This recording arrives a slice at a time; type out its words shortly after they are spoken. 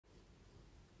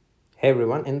Hey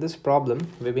everyone, in this problem,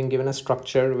 we've been given a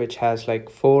structure which has like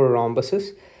 4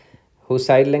 rhombuses whose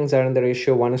side lengths are in the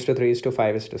ratio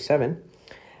 1:3:5:7.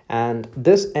 And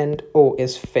this end O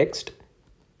is fixed.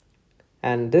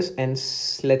 And this end,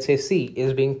 let's say C,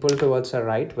 is being pulled towards the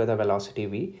right with a velocity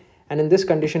V. And in this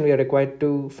condition, we are required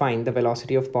to find the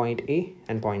velocity of point A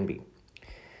and point B.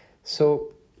 So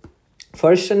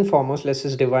first and foremost, let's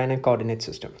just define a coordinate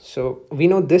system. So we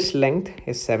know this length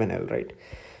is 7L, right?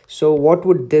 So what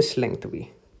would this length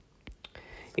be?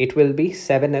 It will be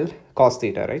 7L cos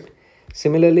theta, right?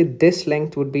 Similarly, this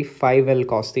length would be 5L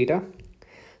cos theta.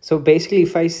 So basically,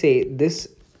 if I say this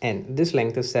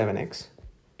length is 7x,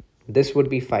 this would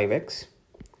be 5x,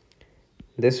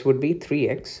 this would be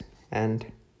 3x, and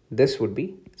this would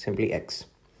be simply x.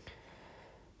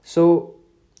 So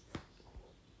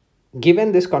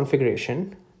given this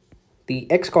configuration,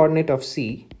 the x coordinate of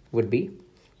C would be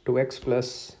 2x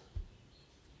plus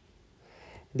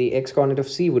the x coordinate of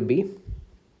C would be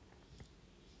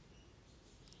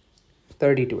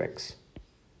 32x,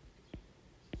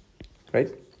 right?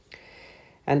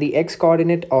 And the x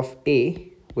coordinate of A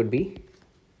would be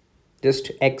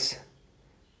just x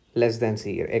less than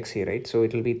C or x here, right? So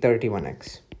it will be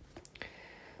 31x.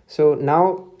 So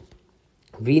now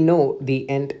we know the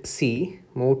end C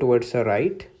move towards the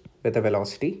right with a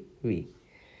velocity v.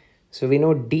 So we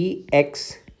know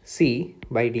dxc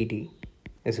by dt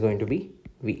is going to be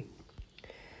v.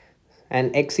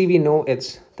 And xc we know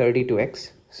it's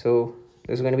 32x. So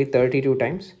this is going to be 32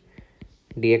 times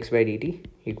dx by dt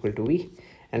equal to v.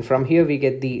 And from here we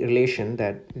get the relation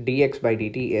that dx by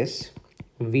dt is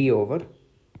v over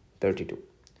 32.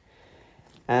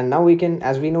 And now we can,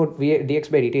 as we know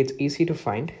dx by dt, it's easy to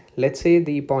find. Let's say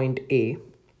the point A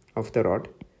of the rod.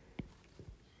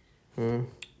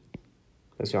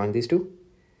 Let's join these two.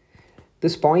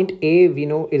 This point A we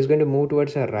know is going to move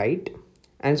towards the right,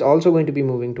 and it's also going to be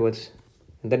moving towards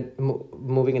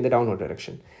moving in the downward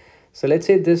direction. So let's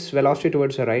say this velocity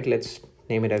towards the right, let's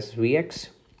name it as Vx,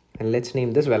 and let's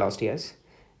name this velocity as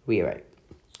Vy.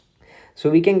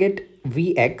 So we can get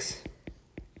Vx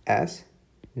as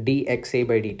dxa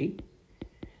by dt,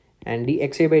 and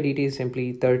dxa by dt is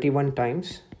simply 31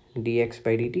 times dx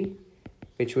by dt,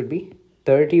 which would be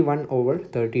 31 over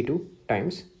 32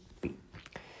 times v.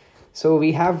 So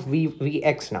we have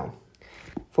Vx now.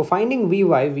 For finding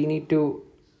Vy, we need to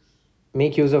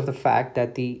make use of the fact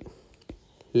that the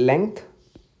length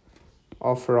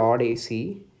of rod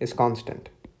AC is constant.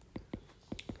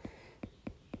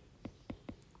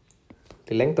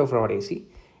 The length of rod AC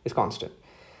is constant.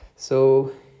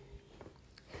 So,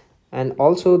 and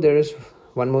also there is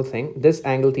one more thing. This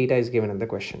angle theta is given in the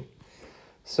question.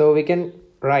 So we can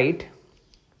write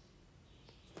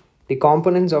the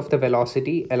components of the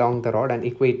velocity along the rod and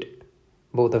equate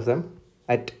both of them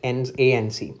at ends A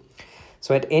and C.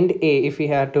 So at end A, if we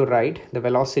had to write the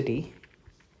velocity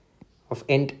of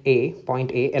end A,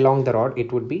 point A along the rod,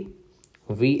 it would be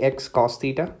Vx cos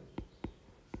theta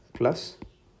plus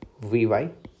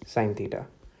Vy sin theta,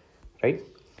 right?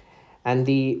 And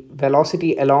the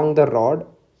velocity along the rod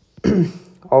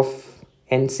of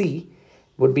NC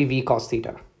would be V cos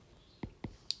theta.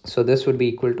 So this would be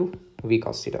equal to V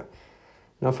cos theta.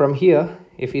 Now from here,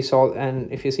 if we solve,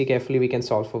 and if you see carefully, we can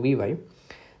solve for Vy.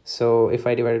 So if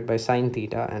I divide it by sin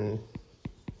theta and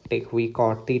take V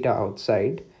cot theta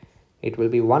outside, it will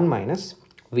be 1 minus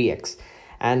Vx.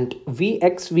 And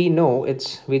Vx we know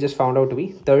we just found out to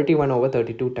be 31 over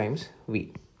 32 times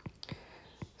V.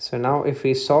 So now if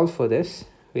we solve for this,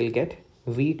 we'll get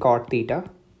V cot theta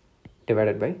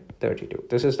divided by 32.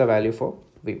 This is the value for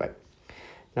Vy.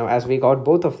 Now as we got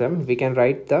both of them, we can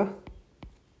write the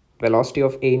velocity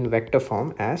of A in vector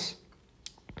form as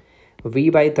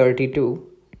V by 32,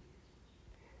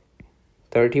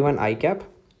 31 I cap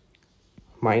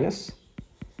minus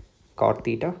cot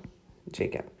theta j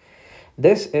cap.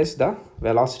 This is the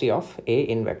velocity of A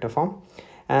in vector form.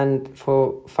 And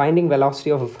for finding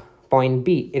velocity of point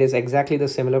B, it is exactly the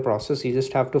similar process. You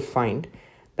just have to find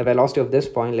the velocity of this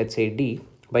point, let's say D,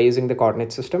 by using the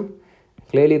coordinate system.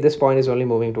 Clearly this point is only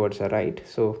moving towards the right.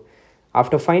 So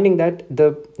after finding that,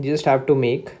 you just have to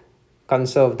you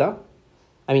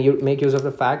make use of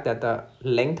the fact that the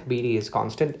length BD is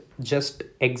constant, just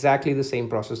exactly the same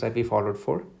process that we followed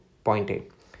for point A.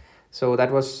 So that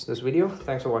was this video.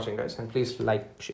 Thanks for watching, guys, and please like, share.